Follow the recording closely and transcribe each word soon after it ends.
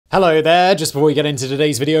Hello there, just before we get into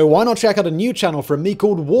today's video, why not check out a new channel from me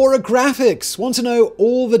called War Graphics? Want to know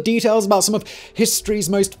all the details about some of history's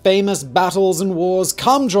most famous battles and wars?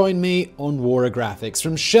 Come join me on War Graphics.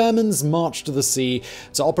 From Sherman's March to the Sea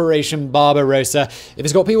to Operation Barbarossa, if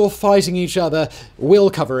it's got people fighting each other, we'll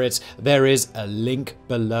cover it. There is a link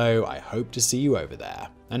below. I hope to see you over there.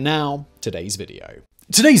 And now, today's video.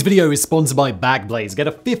 Today's video is sponsored by Backblaze. Get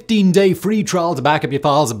a 15-day free trial to back up your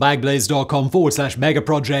files at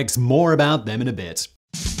backblaze.com/megaprojects. More about them in a bit.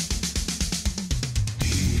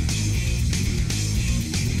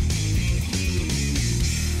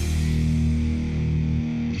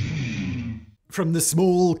 From the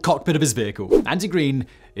small cockpit of his vehicle, Andy Green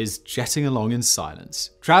is jetting along in silence,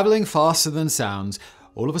 traveling faster than sound.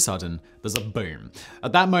 All of a sudden, there's a boom.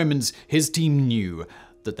 At that moment, his team knew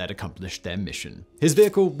that they'd accomplished their mission. His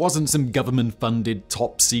vehicle wasn't some government-funded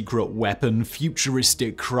top-secret weapon,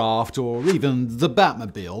 futuristic craft, or even the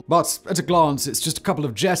Batmobile, but at a glance, it's just a couple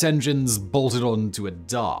of jet engines bolted onto a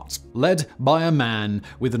dart, led by a man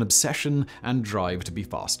with an obsession and drive to be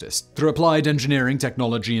fastest. Through applied engineering,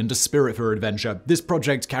 technology, and a spirit for adventure, this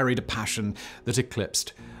project carried a passion that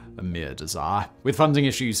eclipsed a mere desire. With funding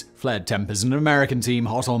issues, flared tempers, and an American team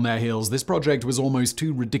hot on their heels, this project was almost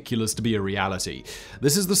too ridiculous to be a reality.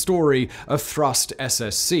 This is the story of Thrust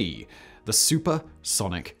SSC, the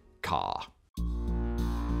supersonic car.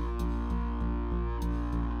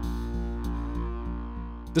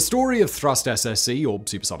 The story of Thrust SSC, or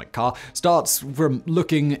supersonic car, starts from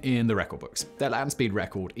looking in the record books. Their land speed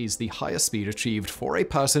record is the highest speed achieved for a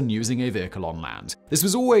person using a vehicle on land. This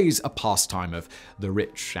was always a pastime of the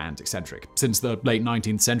rich and eccentric. Since the late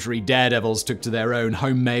 19th century, daredevils took to their own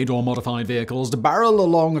homemade or modified vehicles to barrel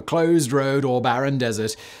along a closed road or barren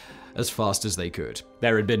desert as fast as they could.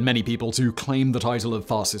 There had been many people to claim the title of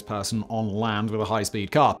fastest person on land with a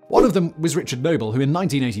high-speed car. One of them was Richard Noble, who in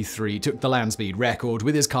 1983 took the land speed record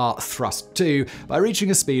with his car Thrust 2 by reaching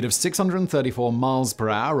a speed of 634 miles per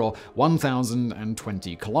hour or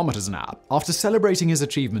 1,020 kilometers an hour. After celebrating his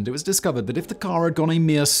achievement, it was discovered that if the car had gone a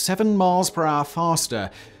mere 7 miles per hour faster,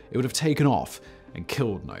 it would have taken off and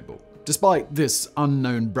killed Noble. Despite this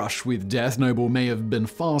unknown brush with death, Noble may have been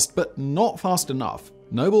fast, but not fast enough.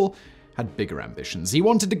 Noble had bigger ambitions. He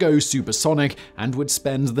wanted to go supersonic and would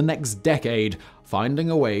spend the next decade finding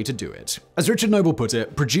a way to do it. As Richard Noble put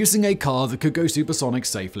it, producing a car that could go supersonic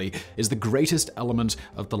safely is the greatest element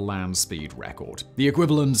of the land speed record, the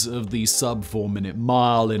equivalent of the sub-4-minute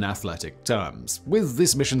mile in athletic terms. With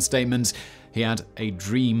this mission statement, he had a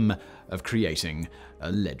dream of creating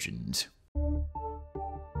a legend.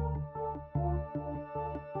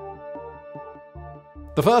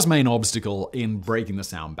 The first main obstacle in breaking the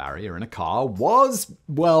sound barrier in a car was,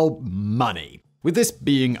 well, money. With this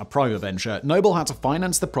being a private venture, Noble had to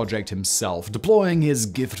finance the project himself, deploying his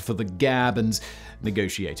gift for the gab and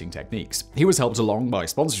negotiating techniques. He was helped along by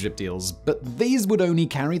sponsorship deals, but these would only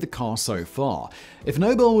carry the car so far. If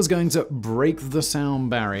Noble was going to break the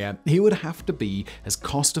sound barrier, he would have to be as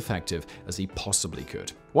cost-effective as he possibly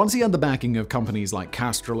could. Once he had the backing of companies like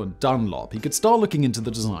Castrol and Dunlop, he could start looking into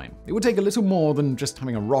the design. It would take a little more than just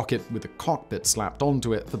having a rocket with a cockpit slapped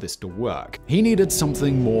onto it for this to work. He needed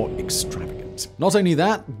something more extravagant. Not only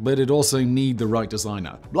that, but it also needed the right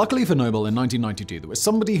designer. Luckily for Noble, in 1992, there was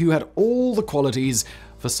somebody who had all the qualities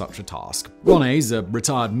for such a task. Ron Hayes, a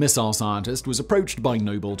retired missile scientist, was approached by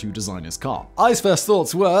Noble to design his car. Hayes' first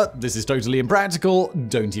thoughts were, this is totally impractical,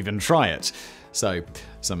 don't even try it. So,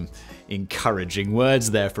 some encouraging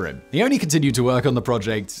words there for him. He only continued to work on the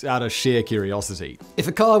project out of sheer curiosity. If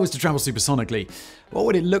a car was to travel supersonically, what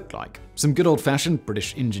would it look like? Some good old-fashioned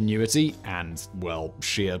British ingenuity and, well,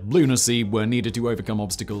 sheer lunacy were needed to overcome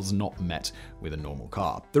obstacles not met with a normal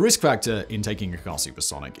car. The risk factor in taking a car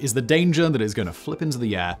supersonic is the danger that it's going to flip into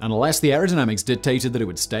the air unless the aerodynamics dictated that it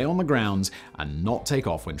would stay on the ground and not take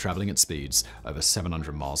off when traveling at speeds over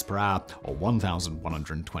 700 miles per hour or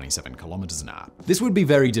 1,127 kilometers an hour. This would be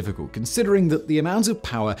very difficult considering that the amount of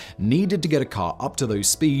power needed to get a car up to those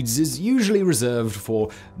speeds is usually reserved for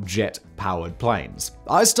jet-powered planes.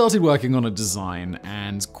 I started working on a design,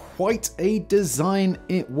 and quite a design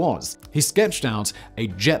it was. He sketched out a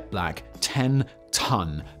jet black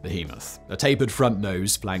 10-ton behemoth. A tapered front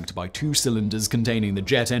nose flanked by 2 cylinders containing the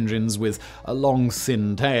jet engines with a long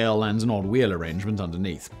thin tail and an odd wheel arrangement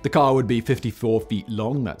underneath. The car would be 54 feet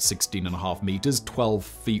long, that's 16.5 meters, 12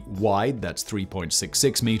 feet wide, that's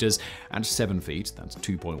 3.66 meters, and 7 feet, that's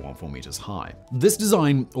 2.14 meters high. This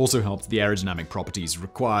design also helped the aerodynamic properties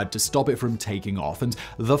required to stop it from taking off, and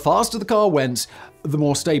the faster the car went, the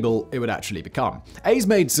more stable it would actually become. Hayes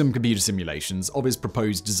made some computer simulations of his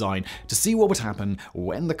proposed design to see what would happen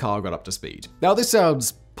when the car got up to speed. Now this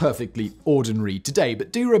sounds perfectly ordinary today,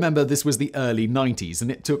 but do remember this was the early 90s and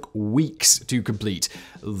it took weeks to complete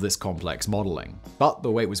this complex modeling. But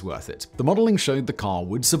the wait was worth it. The modeling showed the car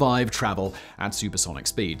would survive travel at supersonic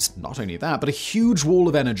speeds. Not only that, but a huge wall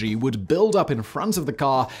of energy would build up in front of the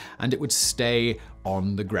car and it would stay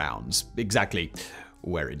on the ground, exactly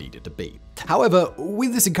where it needed to be. However,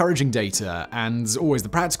 with this encouraging data, and always the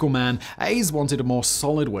practical man, Hayes wanted a more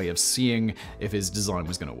solid way of seeing if his design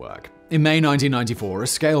was going to work. In May 1994, a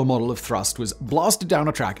scale model of thrust was blasted down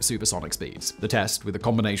a track at supersonic speeds. The test, with a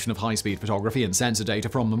combination of high-speed photography and sensor data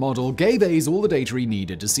from the model, gave Hayes all the data he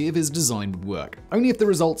needed to see if his design would work. Only if the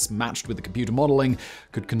results matched with the computer modeling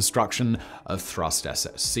could construction of thrust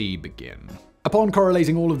SSC begin. Upon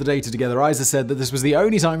correlating all of the data together, Isa said that this was the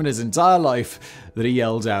only time in his entire life that he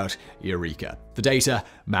yelled out, "Eureka." The data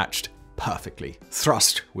matched perfectly.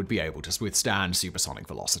 Thrust would be able to withstand supersonic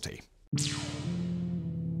velocity.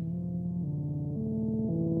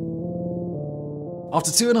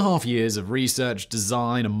 After 2.5 years of research,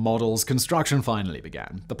 design, and models, construction finally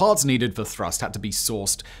began. The parts needed for thrust had to be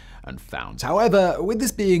sourced and found. However, with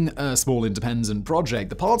this being a small independent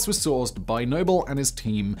project, the parts were sourced by Noble and his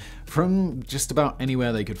team from just about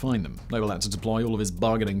anywhere they could find them. Noble had to deploy all of his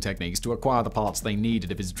bargaining techniques to acquire the parts they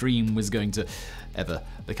needed if his dream was going to ever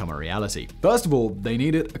become a reality. First of all, they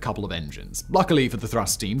needed a couple of engines. Luckily for the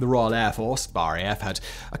thrust team, the Royal Air Force, RAF, had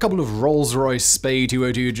a couple of Rolls-Royce Spey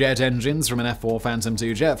 202 jet engines from an F-4 Phantom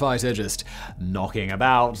II jet fighter just knocking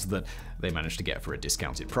about that they managed to get for a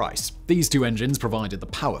discounted price. These two engines provided the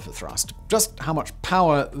power for thrust. Just how much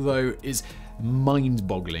power, though, is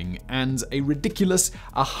mind-boggling, and a ridiculous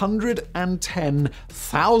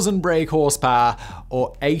 110,000 brake horsepower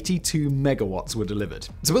or 82 megawatts were delivered.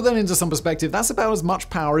 To put that into some perspective, that's about as much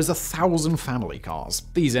power as 1,000 family cars.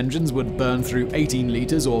 These engines would burn through 18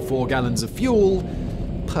 liters or 4 gallons of fuel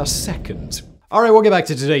per second. Alright, we'll get back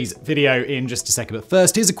to today's video in just a second, but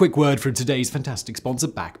first, here's a quick word from today's fantastic sponsor,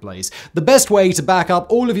 Backblaze. The best way to back up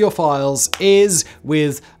all of your files is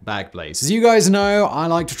with Backblaze. As you guys know, I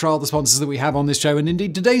like to trial the sponsors that we have on this show, and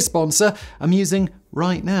indeed today's sponsor I'm using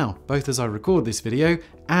right now, both as I record this video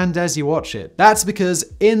and as you watch it. That's because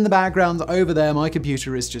in the background over there, my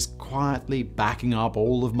computer is just quietly backing up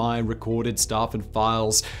all of my recorded stuff and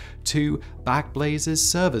files to Backblaze's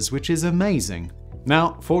servers, which is amazing.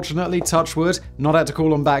 Now, fortunately, touch wood, not had to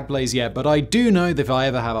call on Backblaze yet, but I do know that if I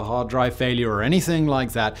ever have a hard drive failure or anything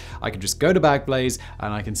like that, I can just go to Backblaze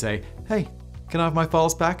and I can say, "Hey, can I have my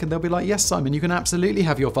files back?" And they'll be like, "Yes, Simon, you can absolutely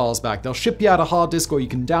have your files back." They'll ship you out a hard disk or you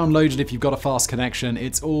can download it if you've got a fast connection.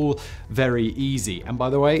 It's all very easy. And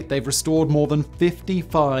by the way, they've restored more than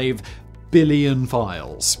 55 billion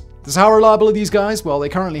files. So how reliable are these guys? Well, they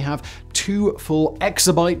currently have 2 full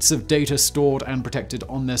exabytes of data stored and protected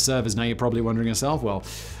on their servers. Now you're probably wondering yourself, well,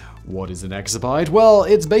 what is an exabyte? Well,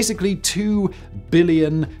 it's basically 2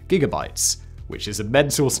 billion gigabytes, which is a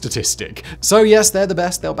mental statistic. So yes, they're the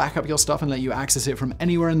best. They'll back up your stuff and let you access it from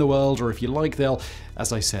anywhere in the world, or if you like, they'll,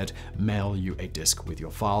 as I said, mail you a disk with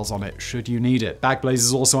your files on it should you need it. Backblaze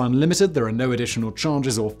is also unlimited. There are no additional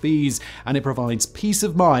charges or fees, and it provides peace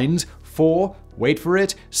of mind for, wait for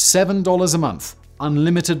it, $7 a month.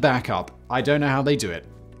 Unlimited backup. I don't know how they do it.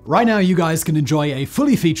 Right now, you guys can enjoy a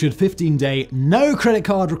fully featured 15-day, no credit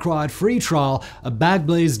card required free trial at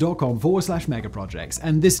backblaze.com/megaprojects.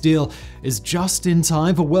 And this deal is just in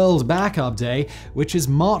time for World Backup Day, which is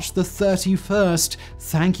March the 31st.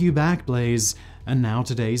 Thank you, Backblaze. And now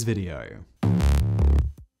today's video.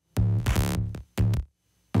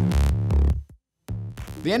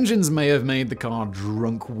 The engines may have made the car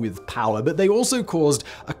drunk with power, but they also caused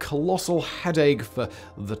a colossal headache for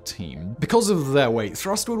the team. Because of their weight,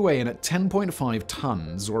 thrust would weigh in at 10.5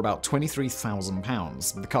 tons, or about 23,000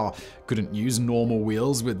 pounds. The car couldn't use normal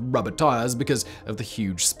wheels with rubber tires because of the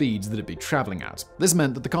huge speeds that it'd be traveling at. This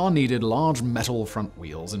meant that the car needed large metal front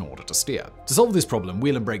wheels in order to steer. To solve this problem,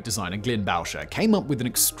 wheel and brake designer Glyn Boucher came up with an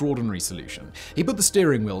extraordinary solution. He put the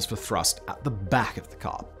steering wheels for thrust at the back of the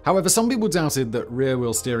car. However, some people doubted that rear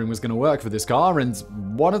wheel steering was going to work for this car, and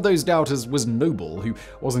one of those doubters was Noble, who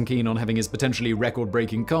wasn't keen on having his potentially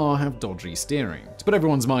record-breaking car have dodgy steering. To put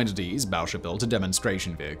everyone's mind at ease, Boucher built a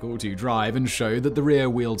demonstration vehicle to drive and show that the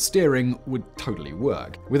rear-wheeled steering would totally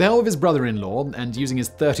work. With the help of his brother-in-law and using his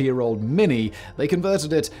 30-year-old Mini, they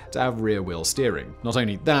converted it to have rear-wheel steering. Not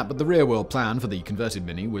only that, but the rear-wheel plan for the converted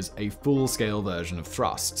Mini was a full-scale version of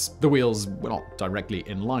thrusts. The wheels were not directly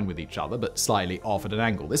in line with each other, but slightly off at an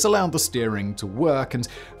angle. This allowed the steering to work and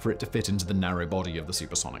for it to fit into the narrow body of the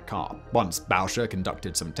supersonic car. Once Bauscher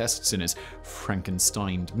conducted some tests in his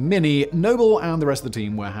Frankenstein Mini, Noble and the rest of the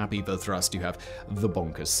team were happy for Thrust to have the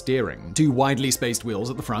bonkers steering. 2 widely spaced wheels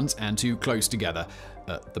at the front and 2 close together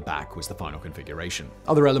at the back was the final configuration.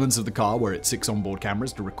 Other elements of the car were its 6 onboard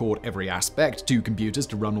cameras to record every aspect, 2 computers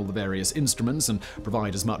to run all the various instruments and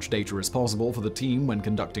provide as much data as possible for the team when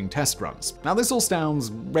conducting test runs. Now, this all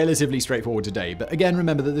sounds relatively straightforward today, but again,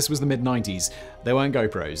 remember that this was the mid-90s. There weren't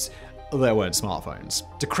GoPros. There weren't smartphones.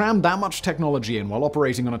 To cram that much technology in while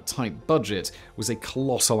operating on a tight budget was a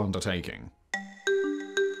colossal undertaking.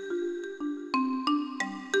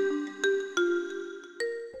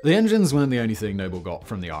 The engines weren't the only thing Noble got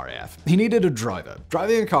from the RAF. He needed a driver.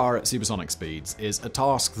 Driving a car at supersonic speeds is a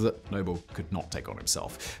task that Noble could not take on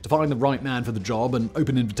himself. To find the right man for the job, an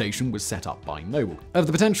open invitation was set up by Noble. Of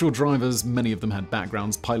the potential drivers, many of them had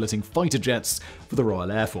backgrounds piloting fighter jets for the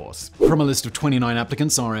Royal Air Force. From a list of 29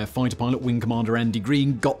 applicants, RAF fighter pilot Wing Commander Andy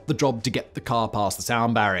Green got the job to get the car past the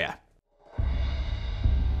sound barrier.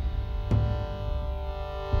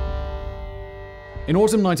 In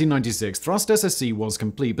autumn 1996, Thrust SSC was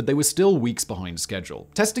complete, but they were still weeks behind schedule.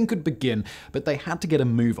 Testing could begin, but they had to get a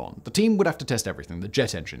move on. The team would have to test everything: the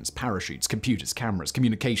jet engines, parachutes, computers, cameras,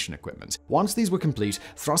 communication equipment. Once these were complete,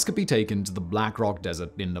 Thrust could be taken to the Black Rock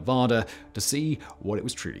Desert in Nevada to see what it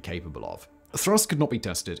was truly capable of. Thrust could not be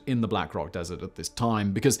tested in the Black Rock Desert at this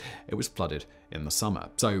time because it was flooded in the summer.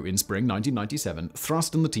 So in spring 1997,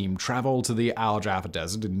 Thrust and the team traveled to the Al Jaffa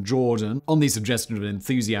Desert in Jordan. On the suggestion of an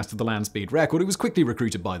enthusiast of the land speed record, he was quickly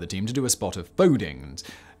recruited by the team to do a spot of Foding, and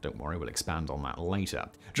don't worry, we'll expand on that later.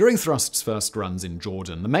 During Thrust's first runs in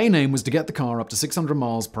Jordan, the main aim was to get the car up to 600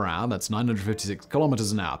 miles per hour, that's 956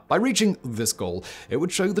 kilometers an hour. By reaching this goal, it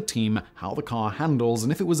would show the team how the car handles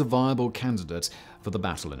and if it was a viable candidate for the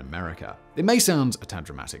battle in America. It may sound a tad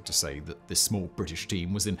dramatic to say that this small British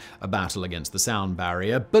team was in a battle against the sound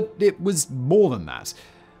barrier, but it was more than that.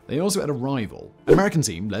 They also had a rival, an American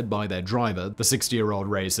team led by their driver, the 60-year-old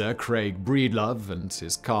racer Craig Breedlove, and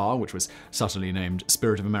his car, which was subtly named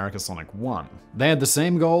Spirit of America Sonic 1. They had the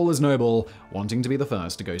same goal as Noble, wanting to be the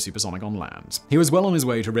first to go supersonic on land. He was well on his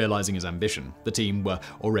way to realizing his ambition. The team were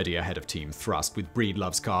already ahead of Team Thrust, with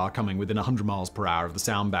Breedlove's car coming within 100 miles per hour of the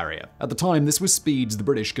sound barrier. At the time, this was speeds the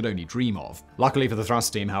British could only dream of. Luckily for the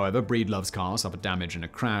Thrust team, however, Breedlove's car suffered damage in a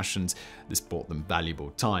crash, and this bought them valuable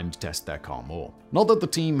time to test their car more. Not that the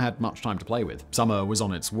team had much time to play with. Summer was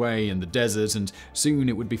on its way in the desert, and soon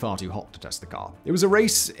it would be far too hot to test the car. It was a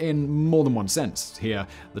race in more than one sense. Here,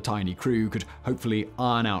 the tiny crew could hopefully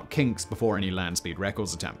iron out kinks before any land speed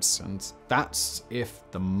records attempts, and that's if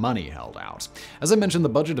the money held out. As I mentioned, the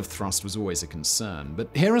budget of Thrust was always a concern, but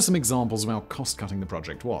here are some examples of how cost-cutting the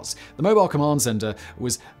project was. The mobile command center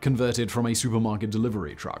was converted from a supermarket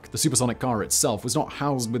delivery truck. The supersonic car itself was not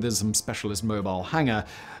housed within some specialist mobile hangar,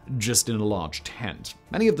 just in a large tent.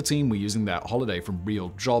 Many of the team were using their holiday from real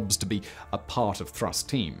jobs to be a part of Thrust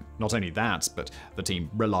team. Not only that, but the team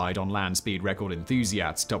relied on land speed record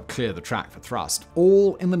enthusiasts to help clear the track for Thrust,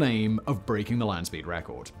 all in the name of breaking the land speed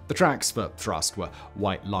record. The tracks for Thrust were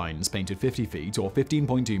white lines painted 50 feet or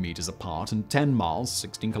 15.2 meters apart and 10 miles,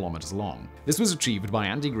 16 kilometers long. This was achieved by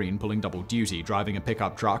Andy Green pulling double duty, driving a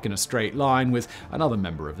pickup truck in a straight line with another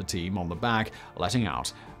member of the team on the back, letting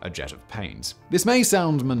out a jet of paint. This may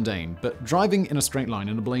sound mundane, but driving in a straight line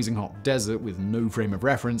in a blazing hot desert with no frame of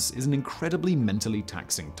reference is an incredibly mentally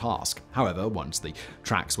taxing task. However, once the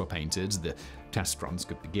tracks were painted, the test runs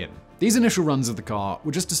could begin. These initial runs of the car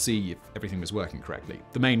were just to see if everything was working correctly.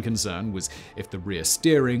 The main concern was if the rear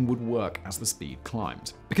steering would work as the speed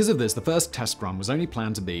climbed. Because of this, the first test run was only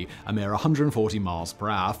planned to be a mere 140 miles per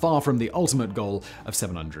hour, far from the ultimate goal of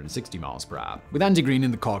 760 miles per hour. With Andy Green in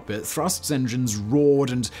the cockpit, Thrust's engines roared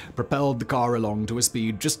and propelled the car along to a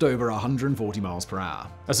speed just over 140 miles per hour.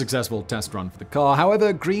 A successful test run for the car,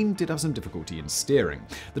 however, Green did have some difficulty in steering.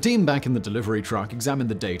 The team back in the delivery truck examined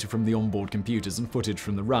the data from the onboard computers and footage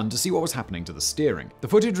from the run to see what was happening to the steering. The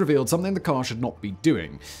footage revealed something the car should not be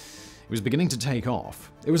doing. It was beginning to take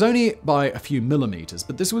off. It was only by a few millimeters,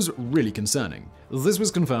 but this was really concerning. This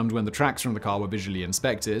was confirmed when the tracks from the car were visually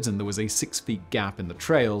inspected and there was a 6-foot gap in the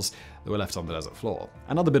trails that were left on the desert floor.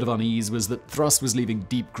 Another bit of unease was that Thrust was leaving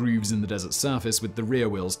deep grooves in the desert surface, with the rear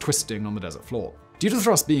wheels twisting on the desert floor. Due to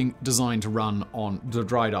Thrust being designed to run on the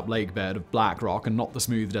dried up lake bed of Black Rock and not the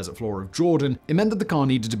smooth desert floor of Jordan, it meant that the car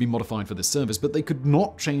needed to be modified for this service, but they could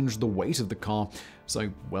not change the weight of the car, so,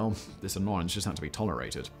 well, this annoyance just had to be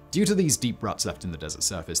tolerated. Due to these deep ruts left in the desert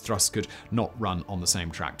surface, Thrust could not run on the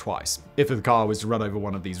same track twice. If the car was to run over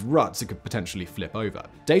one of these ruts, it could potentially flip over.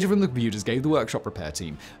 Data from the computers gave the workshop repair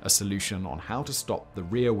team a solution solution on how to stop the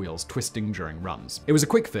rear wheels twisting during runs. It was a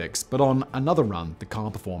quick fix, but on another run, the car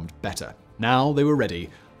performed better. Now they were ready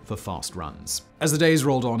for fast runs. As the days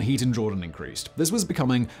rolled on, heat in Jordan increased. This was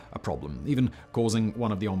becoming a problem, even causing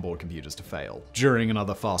one of the onboard computers to fail. During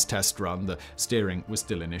another fast test run, the steering was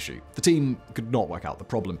still an issue. The team could not work out the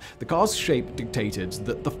problem. The car's shape dictated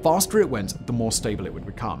that the faster it went, the more stable it would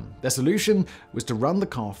become. Their solution was to run the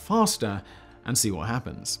car faster and see what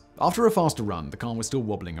happens. After a faster run, the car was still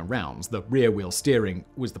wobbling around. The rear wheel steering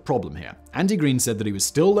was the problem here. Andy Green said that he was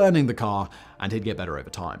still learning the car and he'd get better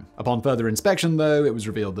over time. Upon further inspection, though, it was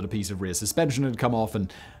revealed that a piece of rear suspension had come off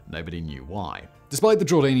and nobody knew why. Despite the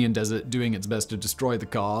Jordanian desert doing its best to destroy the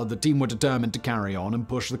car, the team were determined to carry on and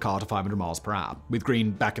push the car to 500 miles per hour. With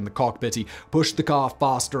Green back in the cockpit, he pushed the car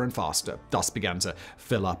faster and faster. Dust began to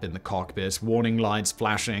fill up in the cockpit, warning lights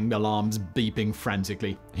flashing, alarms beeping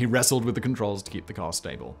frantically. He wrestled with the controls to keep the car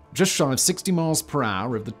stable. Just shy of 60 miles per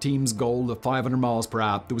hour of the team's goal of 500 miles per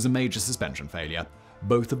hour, there was a major suspension failure.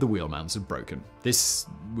 Both of the wheel mounts had broken. This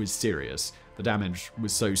was serious. The damage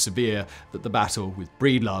was so severe that the battle with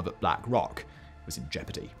Breedlove at Black Rock was in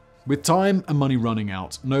jeopardy. With time and money running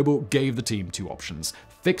out, Noble gave the team two options: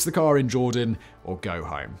 fix the car in Jordan or go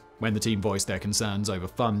home. When the team voiced their concerns over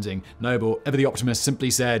funding, Noble, ever the optimist, simply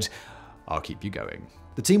said, "I'll keep you going."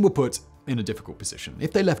 The team were put in a difficult position.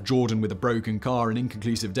 If they left Jordan with a broken car and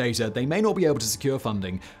inconclusive data, they may not be able to secure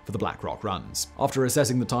funding for the Black Rock runs. After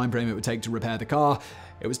assessing the time frame it would take to repair the car,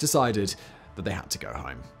 it was decided that they had to go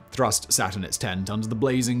home. Thrust sat in its tent under the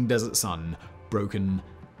blazing desert sun, broken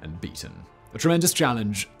and beaten. A tremendous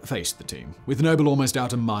challenge faced the team. With Noble almost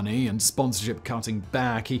out of money and sponsorship cutting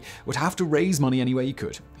back, he would have to raise money any way he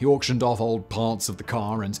could. He auctioned off old parts of the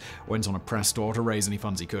car and went on a press tour to raise any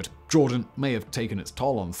funds he could. Jordan may have taken its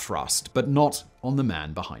toll on Thrust, but not on the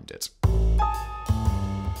man behind it.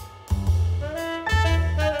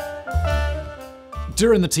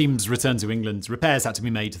 During the team's return to England, repairs had to be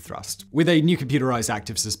made to Thrust. With a new computerized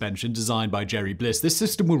active suspension designed by Jerry Bliss, this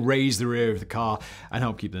system would raise the rear of the car and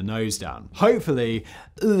help keep the nose down. Hopefully,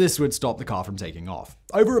 this would stop the car from taking off.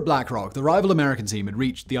 Over at Black Rock, the rival American team had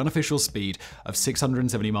reached the unofficial speed of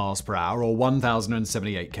 670 miles per hour or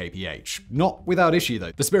 1,078 kph. Not without issue,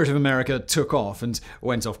 though. The Spirit of America took off and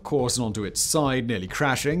went off course and onto its side, nearly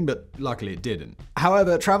crashing, but luckily it didn't.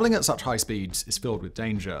 However, traveling at such high speeds is filled with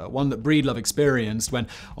danger, one that Breedlove experienced when,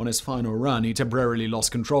 on his final run, he temporarily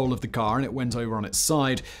lost control of the car and it went over on its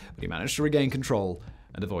side, but he managed to regain control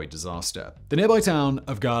and avoid disaster. The nearby town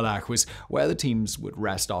of Garlach was where the teams would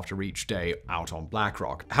rest after each day out on Black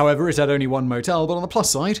Rock. However, it had only one motel, but on the plus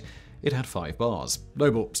side, it had 5 bars.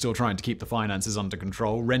 Noble, still trying to keep the finances under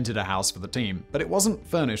control, rented a house for the team, but it wasn't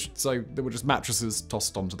furnished, so there were just mattresses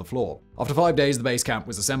tossed onto the floor. After 5 days, the base camp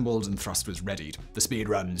was assembled and Thrust was readied. The speed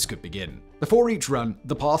runs could begin. Before each run,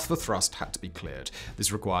 the path for Thrust had to be cleared.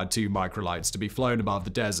 This required 2 microlights to be flown above the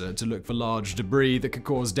desert to look for large debris that could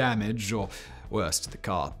cause damage or worse to the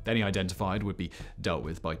car. Any identified would be dealt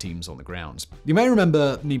with by teams on the ground. You may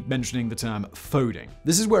remember me mentioning the term foding.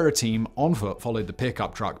 This is where a team on foot followed the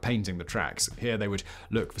pickup truck painting the tracks. Here they would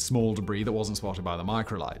look for small debris that wasn't spotted by the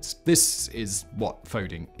microlights. This is what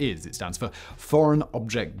foding is. It stands for foreign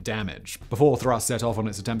object damage. Before Thrust set off on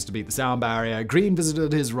its attempts to beat the sound barrier, Green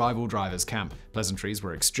visited his rival driver's camp. Pleasantries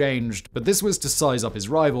were exchanged, but this was to size up his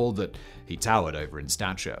rival that he towered over in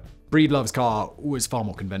stature. Breedlove's car was far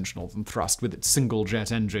more conventional than Thrust, with its single-jet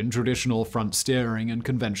engine, traditional front steering, and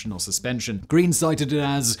conventional suspension. Green cited it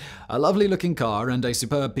as a lovely-looking car and a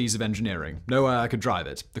superb piece of engineering. No way I could drive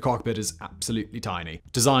it. The cockpit is absolutely tiny.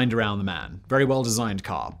 Designed around the man. Very well-designed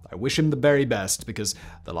car. I wish him the very best, because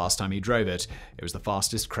the last time he drove it, it was the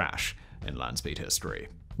fastest crash in land speed history.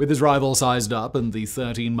 With his rival sized up and the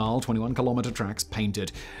 13-mile, 21-kilometer tracks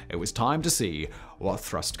painted, it was time to see what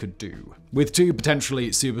Thrust could do. With 2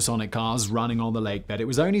 potentially supersonic cars running on the lake bed, it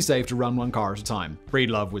was only safe to run 1 car at a time.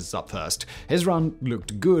 Breedlove was up first. His run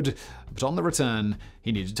looked good, but on the return,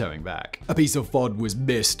 he needed towing back. A piece of FOD was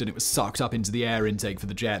missed and it was sucked up into the air intake for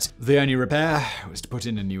the jet. The only repair was to put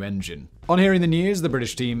in a new engine. On hearing the news, the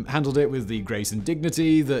British team handled it with the grace and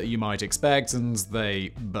dignity that you might expect, and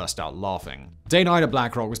they burst out laughing. Day 9 at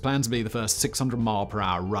Black Rock was planned to be the first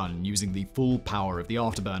 600-mile-per-hour run using the full power of the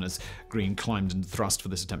afterburners. Green climbed into Thrust for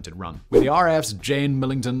this attempted run. With the RAF's Jane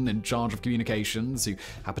Millington in charge of communications, who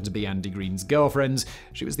happened to be Andy Green's girlfriend,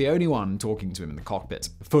 she was the only one talking to him in the cockpit.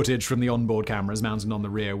 Footage from the onboard cameras mounted on the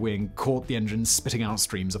rear wing caught the engine spitting out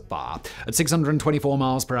streams of fire. At 624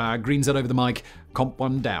 miles per hour, Green said over the mic, "Comp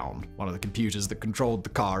 1 down." One of the computers that controlled the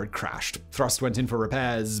car had crashed. Thrust went in for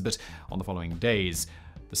repairs, but on the following days,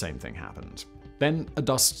 the same thing happened. Then a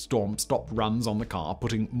dust storm stopped runs on the car,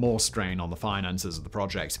 putting more strain on the finances of the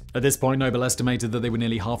project. At this point, Noble estimated that they were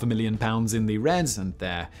nearly £500,000 in the red, and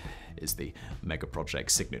there is the mega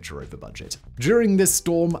project signature over budget. During this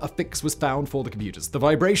storm, a fix was found for the computers. The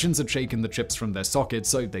vibrations had shaken the chips from their sockets,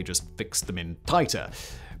 so they just fixed them in tighter.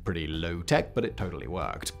 Pretty low tech, but it totally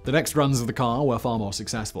worked. The next runs of the car were far more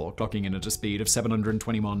successful, clocking in at a speed of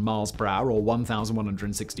 721 miles per hour or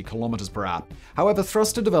 1,160 kilometers per hour. However,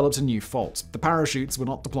 Thrust had developed a new fault. The parachutes were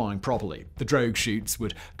not deploying properly. The drogue chutes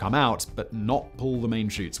would come out, but not pull the main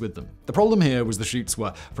chutes with them. The problem here was the chutes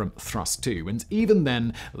were from Thrust 2, and even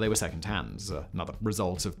then, they were second-hand, another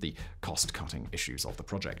result of the cost-cutting issues of the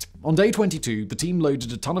project. On day 22, the team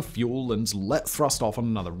loaded a ton of fuel and let Thrust off on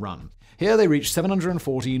another run. Here they reached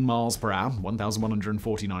 714 miles per hour,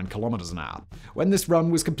 1,149 kilometers an hour. When this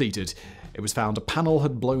run was completed, it was found a panel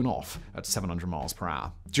had blown off at 700 miles per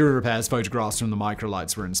hour. During repairs, photographs from the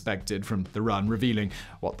microlights were inspected from the run, revealing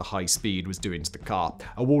what the high speed was doing to the car.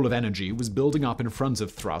 A wall of energy was building up in front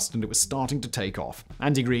of Thrust, and it was starting to take off.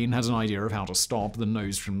 Andy Green had an idea of how to stop the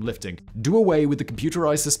nose from lifting, do away with the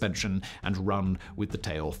computerized suspension, and run with the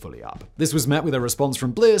tail fully up. This was met with a response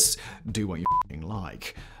from Bliss: do what you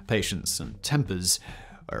like. Patience and tempers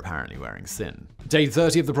are apparently wearing thin. Day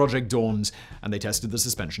 30 of the project dawned, and they tested the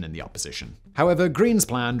suspension in the up position. However, Green's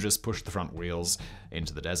plan just pushed the front wheels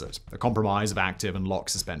into the desert. A compromise of active and lock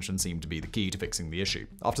suspension seemed to be the key to fixing the issue.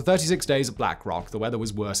 After 36 days at Black Rock, the weather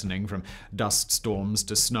was worsening from dust storms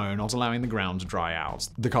to snow, not allowing the ground to dry out.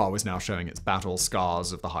 The car was now showing its battle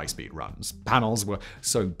scars of the high-speed runs. Panels were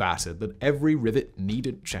so battered that every rivet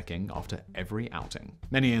needed checking after every outing.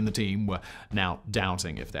 Many in the team were now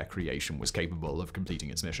doubting if their creation was capable of completing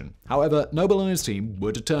its mission. However, Noble and his team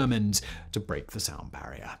were determined to break the sound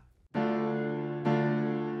barrier.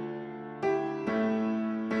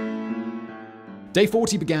 Day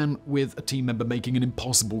 40 began with a team member making an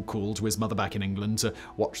impossible call to his mother back in England to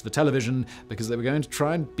watch the television because they were going to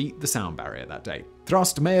try and beat the sound barrier that day.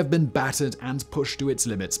 Thrust may have been battered and pushed to its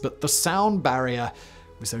limits, but the sound barrier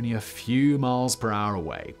was only a few miles per hour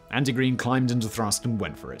away. Andy Green climbed into Thrust and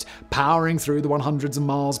went for it, powering through the 100s of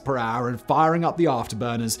miles per hour and firing up the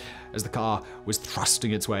afterburners. As the car was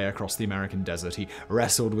thrusting its way across the American desert, he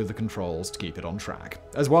wrestled with the controls to keep it on track.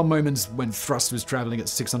 As one moment when Thrust was traveling at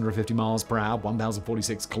 650 miles per hour,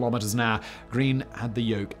 1,046 kilometers an hour, Green had the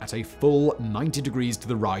yoke at a full 90 degrees to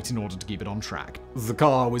the right in order to keep it on track. The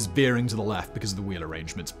car was veering to the left because of the wheel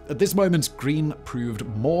arrangement. At this moment, Green proved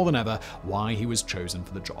more than ever why he was chosen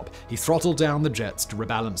for the job. He throttled down the jets to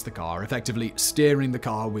rebalance the car, effectively steering the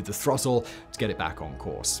car with the throttle to get it back on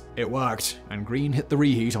course. It worked, and Green hit the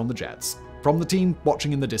reheat on the jets. From the team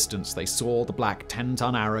watching in the distance, they saw the black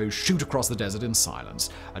 10-ton arrow shoot across the desert in silence,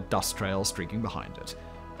 a dust trail streaking behind it.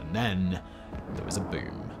 And then there was a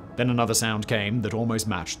boom. Then another sound came that almost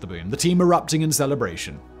matched the boom, the team erupting in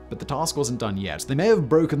celebration. But the task wasn't done yet. They may have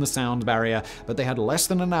broken the sound barrier, but they had less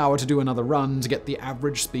than an hour to do another run to get the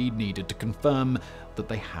average speed needed to confirm that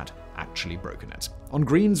they had actually broken it. On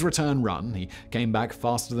Green's return run, he came back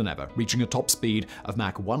faster than ever, reaching a top speed of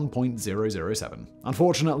Mach 1.007.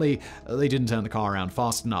 Unfortunately, they didn't turn the car around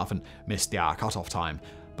fast enough and missed the hour cutoff time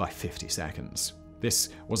by 50 seconds. This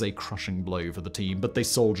was a crushing blow for the team, but they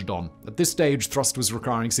soldiered on. At this stage, Thrust was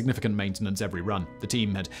requiring significant maintenance every run. The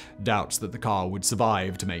team had doubts that the car would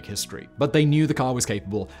survive to make history, but they knew the car was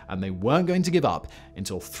capable, and they weren't going to give up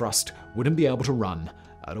until Thrust wouldn't be able to run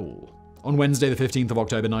at all. On Wednesday, the 15th of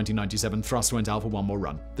October 1997, Thrust went out for one more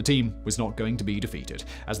run. The team was not going to be defeated.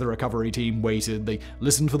 As the recovery team waited, they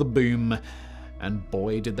listened for the boom, and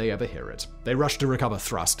boy did they ever hear it. They rushed to recover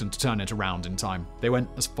Thrust and to turn it around in time. They went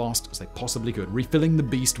as fast as they possibly could, refilling the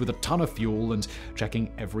beast with a ton of fuel and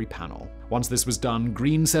checking every panel. Once this was done,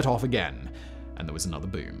 Green set off again, and there was another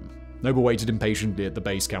boom. Noble waited impatiently at the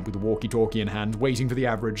base camp with a walkie-talkie in hand, waiting for the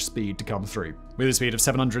average speed to come through. With a speed of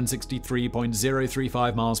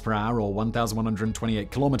 763.035 miles per hour or 1,128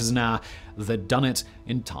 kilometers an hour, they'd done it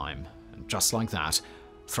in time. And just like that,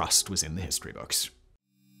 Thrust was in the history books.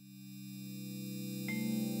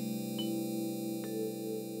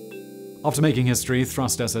 After making history,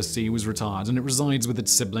 Thrust SSC was retired, and it resides with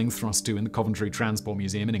its sibling Thrust 2 in the Coventry Transport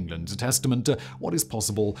Museum in England, a testament to what is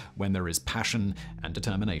possible when there is passion and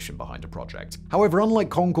determination behind a project. However,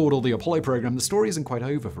 unlike Concorde or the Apollo program, the story isn't quite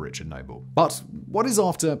over for Richard Noble. But what is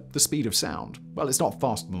after the speed of sound? Well, it's not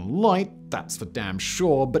faster than light, that's for damn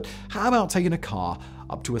sure, but how about taking a car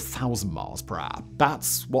up to 1,000 miles per hour?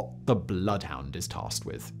 That's what the Bloodhound is tasked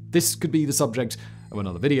with. This could be the subject of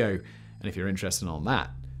another video, and if you're interested in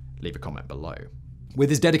that, leave a comment below. With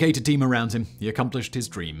his dedicated team around him, he accomplished his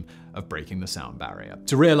dream of breaking the sound barrier.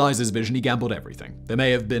 To realize his vision, he gambled everything. There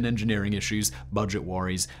may have been engineering issues, budget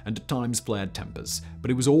worries, and at times flared tempers, but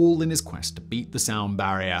it was all in his quest to beat the sound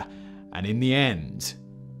barrier, and in the end,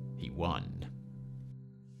 he won.